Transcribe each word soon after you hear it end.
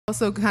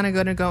Also kind of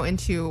going to go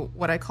into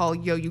what I call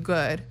Yo You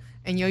Good.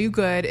 And Yo You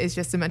Good is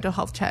just a mental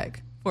health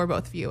check for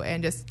both of you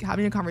and just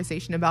having a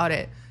conversation about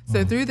it.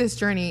 So through this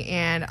journey,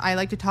 and I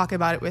like to talk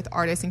about it with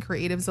artists and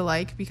creatives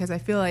alike, because I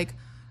feel like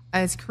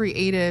as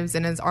creatives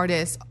and as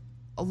artists,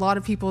 a lot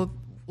of people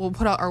will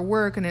put out our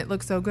work and it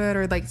looks so good,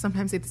 or like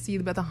sometimes they see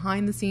the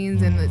behind the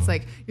scenes and it's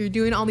like you're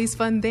doing all these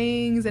fun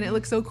things and it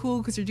looks so cool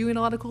because you're doing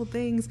a lot of cool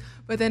things,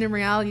 but then in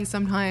reality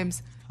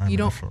sometimes you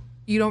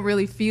don't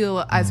really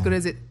feel as good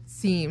as it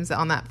seems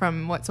on that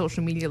from what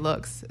social media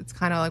looks. It's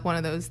kind of like one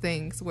of those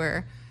things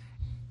where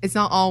it's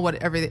not all what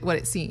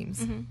it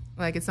seems.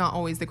 Like it's not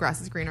always the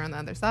grass is greener on the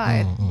other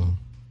side.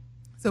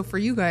 So for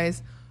you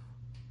guys,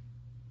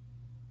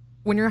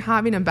 when you're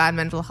having a bad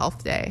mental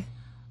health day,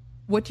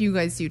 what do you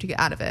guys do to get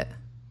out of it?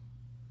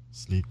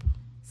 Sleep,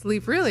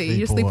 really? You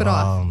just sleep it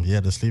off? Yeah,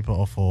 to sleep it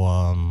off,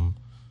 or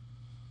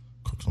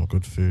cook some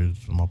good food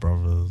with my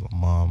brothers or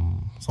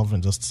mum.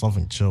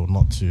 Something chill,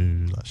 not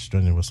too like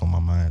strenuous on my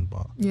mind,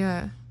 but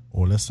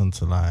or listen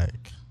to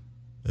like,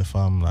 if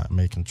I'm like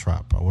making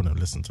trap, I wouldn't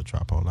listen to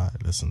trap. I'll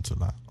like listen to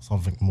like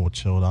something more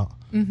chilled out,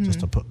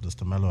 just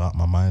to mellow out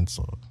my mind.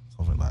 So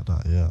something like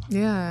that.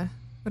 Yeah.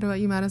 What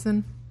about you,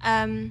 Madison?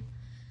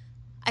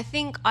 I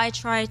think I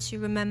try to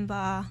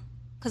remember,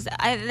 because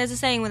there's a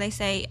saying where they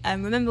say,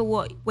 remember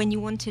when you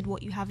wanted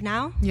what you have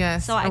now.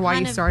 Yes. So or why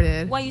you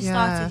started. Why you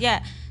started.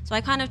 Yeah. So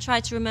I kind of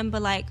try to remember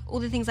like all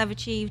the things I've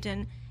achieved,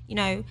 and you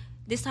know,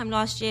 this time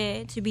last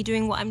year to be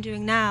doing what I'm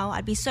doing now,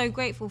 I'd be so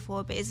grateful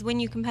for. But it's when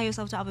you compare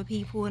yourself to other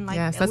people and like,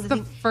 that's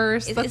the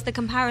first. It's the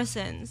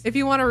comparisons. If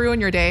you want to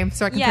ruin your day,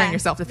 start comparing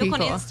yourself to people.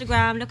 Look on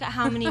Instagram. Look at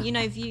how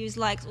many views,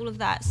 likes, all of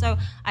that. So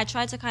I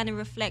try to kind of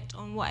reflect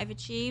on what I've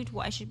achieved,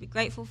 what I should be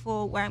grateful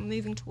for, where I'm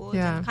moving towards,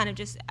 and kind of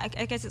just I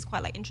guess it's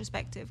quite like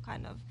introspective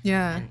kind of.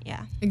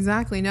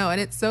 Exactly. No,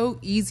 and it's so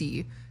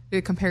easy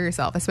to compare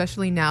yourself,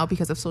 especially now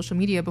because of social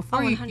media.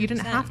 Before you didn't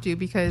have to,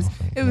 because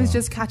it was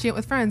just catching up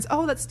with friends.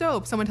 Oh, that's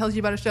dope. Someone tells you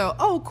about a show.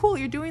 Oh, cool,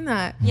 you're doing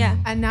that. Yeah.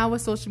 And now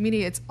with social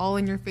media, it's all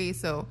in your face.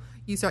 So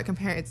you start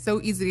comparing. It's so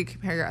easy to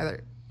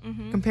compare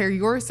compare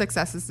your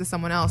successes to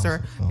someone else,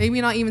 or maybe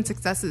not even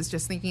successes.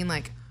 Just thinking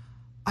like,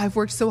 I've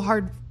worked so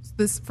hard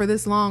for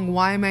this long.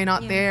 Why am I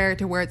not there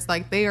to where it's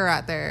like they are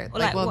at there? Or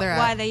like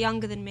why are they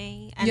younger than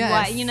me? And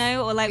why,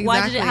 or like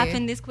why did it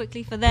happen this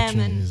quickly for them?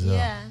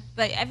 And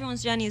but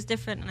everyone's journey is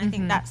different, and I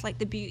think that's like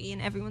the beauty in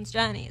everyone's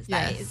journey, is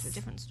that it is a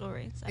different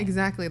story. So.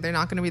 Exactly, they're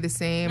not going to be the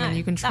same, and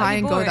you can try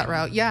and go that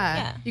route.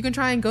 You can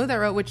try and go that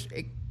route, which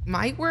it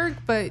might work,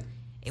 but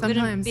it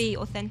wouldn't be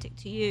authentic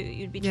to you.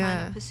 You'd be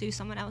trying to pursue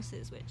someone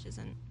else's, which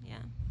isn't.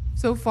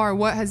 So far,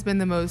 what has been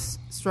the most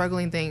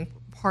struggling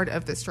part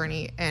of this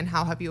journey, and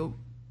how have you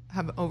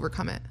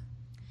overcome it?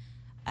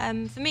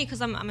 For me,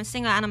 because I'm a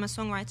singer and I'm a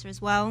songwriter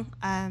as well,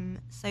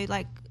 so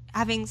like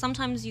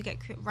sometimes you get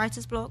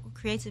writer's block or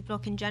creative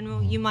block in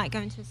general. You might go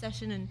into a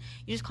session and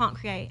you just can't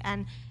create,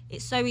 and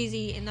it's so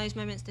easy in those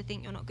moments to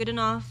think you're not good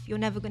enough, you're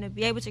never going to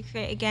be able to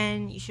create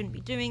again, you shouldn't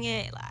be doing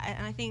it.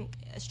 And I think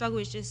a struggle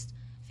is just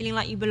feeling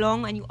like you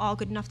belong and you are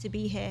good enough to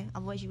be here,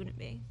 otherwise you wouldn't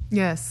be.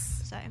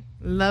 Yes. So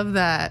love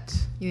that.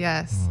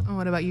 Yes. And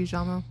what about you,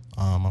 Jamo?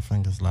 I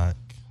think it's like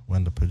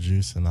when the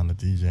producing and the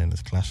DJing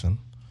is clashing.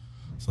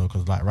 So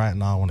because like right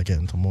now I want to get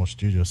into more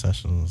studio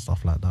sessions and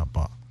stuff like that,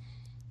 but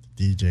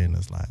the DJing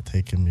is like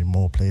taking me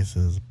more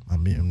places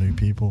and meeting new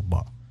people.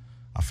 But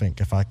I think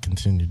if I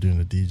continue doing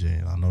the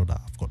DJing, I know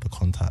that I've got the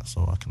contact,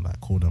 so I can like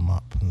call them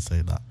up and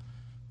say that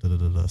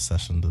the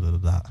session,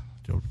 that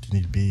do you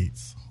need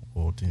beats,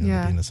 or do you need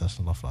to be in a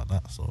session, stuff like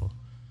that. So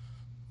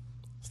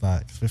it's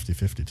like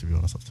 50-50 to be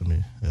honest, up to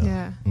me.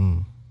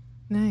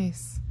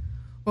 Nice.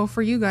 Well,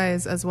 for you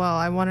guys as well,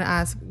 I want to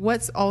ask,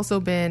 what's also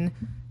been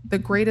the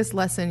greatest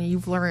lesson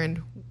you've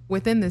learned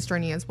within this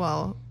journey as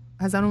well?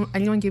 Has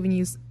anyone given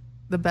you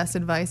the best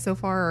advice so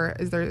far, or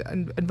is there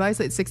advice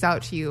that sticks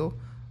out to you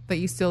that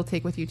you still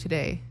take with you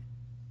today?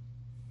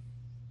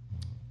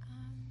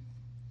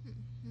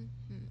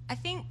 I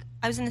think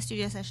I was in a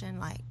studio session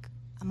like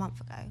a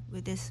month ago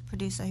with this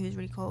producer who was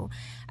really cool,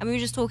 and we were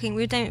just talking.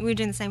 We were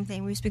doing the same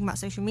thing. We were speaking about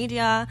social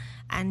media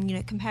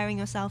and comparing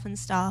yourself and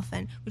stuff.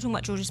 And we were talking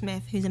about Georgia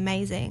Smith, who's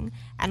amazing.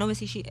 And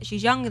obviously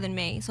she's younger than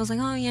me, so I was like,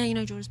 oh yeah,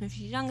 Georgia Smith,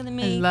 she's younger than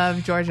me. I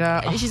love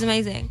Georgia. She's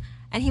amazing.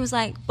 And he was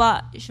like,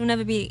 but she'll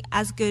never be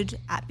as good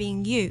at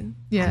being you,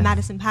 at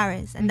Madison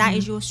Paris. And that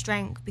is your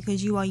strength,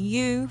 because you are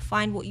you.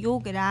 Find what you're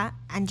good at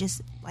and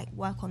just like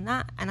work on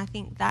that. And I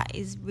think that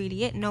is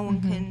really it. No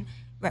one can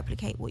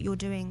replicate what you're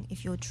doing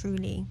if you're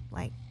truly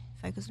like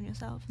focused on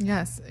yourself.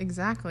 Yes,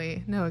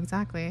 exactly. No,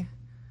 exactly.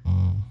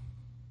 And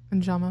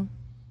Jamo?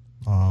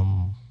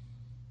 I'm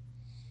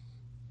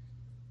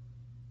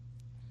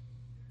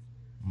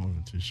not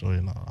even too sure,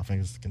 I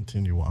think it's to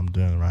continue what I'm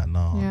doing right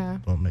now. Yeah.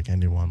 Don't make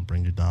anyone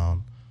bring you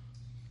down.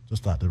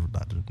 Just like the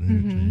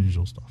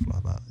usual stuff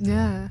like that.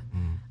 Yeah.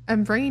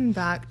 And bringing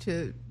back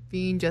to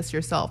being just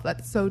yourself,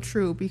 that's so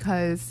true,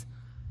 because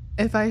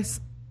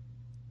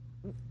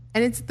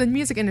and it's the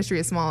music industry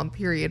is small,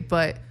 period,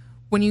 but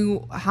when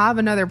you have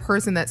another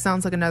person that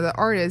sounds like another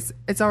artist,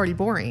 it's already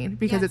boring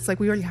because Yeah. it's like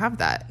we already have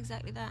that.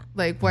 Exactly that.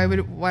 Like why would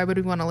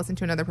we want to listen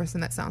to another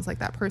person that sounds like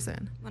that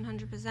person?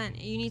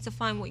 100%. You need to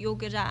find what you're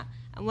good at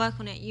and work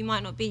on it. You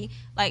might not be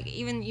like,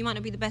 even you might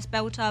not be the best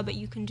belter, but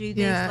you can do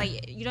this. Yeah.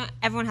 Like you don't.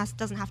 Everyone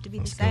doesn't have to be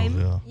the Skills,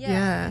 same.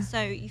 Yeah. So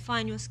you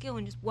find your skill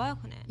and just work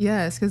on it.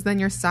 Yes, because then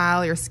your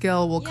style, your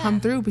skill will come Yeah.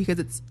 through because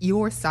it's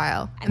your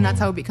style, and And that's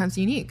then- how it becomes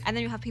unique. And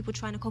then you have people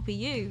trying to copy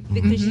you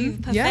because you've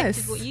perfected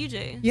Yes. what you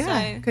do. Yeah,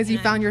 So, because you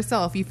know. found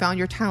yourself, you found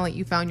your talent,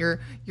 you found your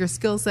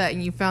skill set,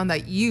 and you found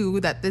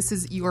that this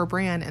is your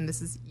brand and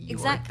this is your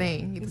Exactly.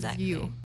 thing. This is Exactly. you.